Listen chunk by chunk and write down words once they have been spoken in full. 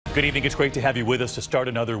Good evening. It's great to have you with us to start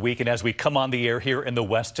another week. And as we come on the air here in the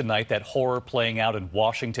West tonight, that horror playing out in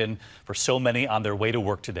Washington for so many on their way to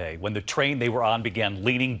work today, when the train they were on began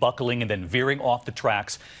leaning, buckling, and then veering off the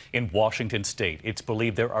tracks in Washington state. It's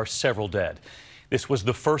believed there are several dead. This was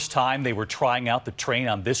the first time they were trying out the train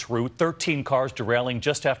on this route. 13 cars derailing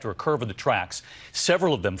just after a curve of the tracks,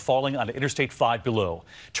 several of them falling onto Interstate 5 below,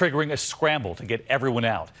 triggering a scramble to get everyone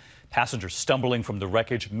out. Passengers stumbling from the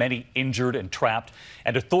wreckage, many injured and trapped,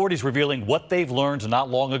 and authorities revealing what they've learned not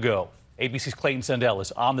long ago. ABC's Clayton Sandell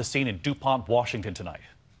is on the scene in DuPont, Washington tonight.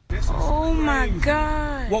 Oh my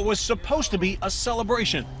God. What was supposed to be a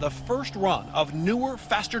celebration, the first run of newer,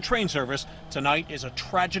 faster train service, tonight is a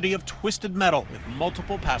tragedy of twisted metal with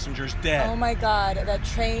multiple passengers dead. Oh my God, that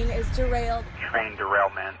train is derailed. Train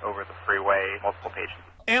derailment over the freeway, multiple patients.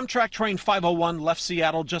 Amtrak train 501 left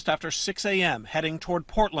Seattle just after 6 a.m. heading toward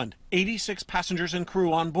Portland. 86 passengers and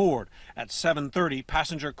crew on board. At 7:30,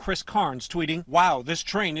 passenger Chris Carnes tweeting, "Wow, this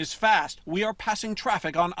train is fast. We are passing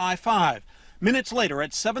traffic on I-5." Minutes later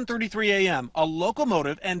at 7:33 a.m., a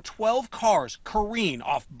locomotive and 12 cars careen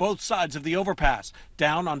off both sides of the overpass,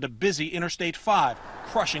 down onto busy Interstate 5,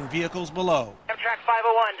 crushing vehicles below. Amtrak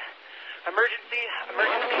 501, emergency.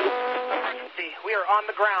 We are on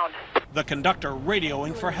the ground. The conductor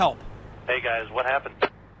radioing for help. Hey guys, what happened?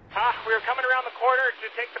 We were coming around the corner to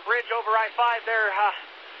take the bridge over I-5 there,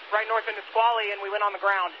 right north into Squally, and we went on the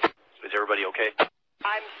ground. Is everybody okay?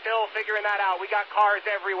 I'm still figuring that out. We got cars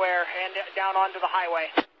everywhere and down onto the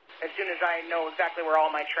highway. As soon as I know exactly where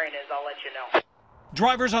all my train is, I'll let you know.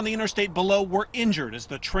 Drivers on the interstate below were injured as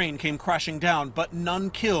the train came crashing down, but none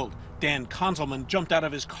killed. Dan Konzelman jumped out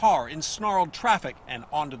of his car in snarled traffic and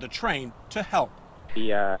onto the train to help.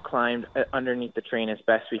 We climbed underneath the train as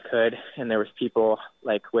best we could, and there was people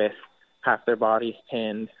with half their bodies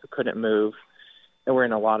pinned who couldn't move, and were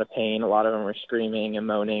in a lot of pain. A lot of them were screaming and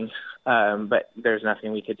moaning, but there's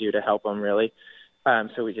nothing we could do to help them really.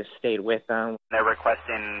 So we just stayed with them. They're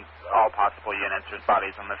requesting all possible units. There's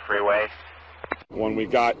bodies on the freeway. When we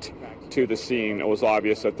got to the scene, it was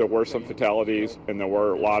obvious that there were some fatalities and there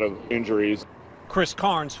were a lot of injuries. Chris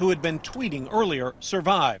Carnes, who had been tweeting earlier,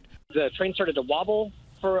 survived. The train started to wobble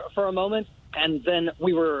for a moment, and then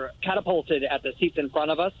we were catapulted at the seats in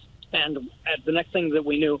front of us, and at the next thing that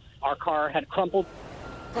we knew, our car had crumpled.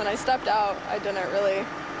 When I stepped out, I didn't really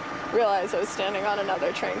realize I was standing on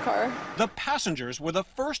another train car. The passengers were the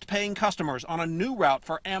first paying customers on a new route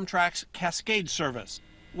for Amtrak's Cascade service.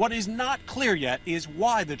 What is not clear yet is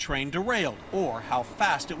why the train derailed or how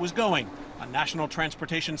fast it was going. A National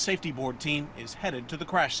Transportation Safety Board team is headed to the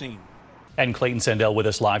crash scene. And Clayton Sandell with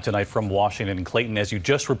us live tonight from Washington. And Clayton, as you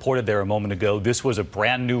just reported there a moment ago, this was a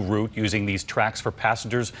brand new route using these tracks for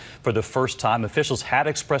passengers for the first time. Officials had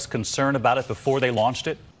expressed concern about it before they launched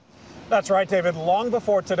it. That's right, David. Long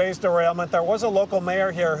before today's derailment, there was a local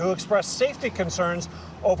mayor here who expressed safety concerns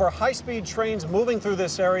over high-speed trains moving through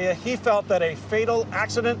this area. He felt that a fatal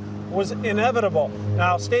accident was inevitable.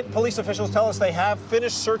 Now, state police officials tell us they have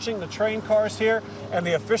finished searching the train cars here, and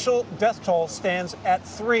the official death toll stands at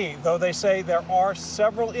 3, though they say there are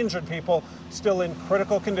several injured people still in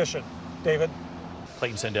critical condition. David?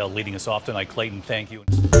 Clayton Sandell leading us off tonight. Clayton, thank you.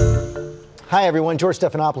 Hi, everyone. George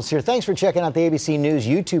Stephanopoulos here. Thanks for checking out the ABC News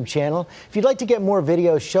YouTube channel. If you'd like to get more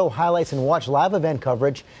videos, show highlights, and watch live event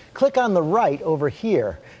coverage, click on the right over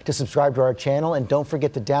here to subscribe to our channel. And don't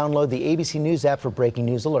forget to download the ABC News app for breaking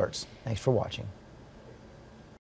news alerts. Thanks for watching.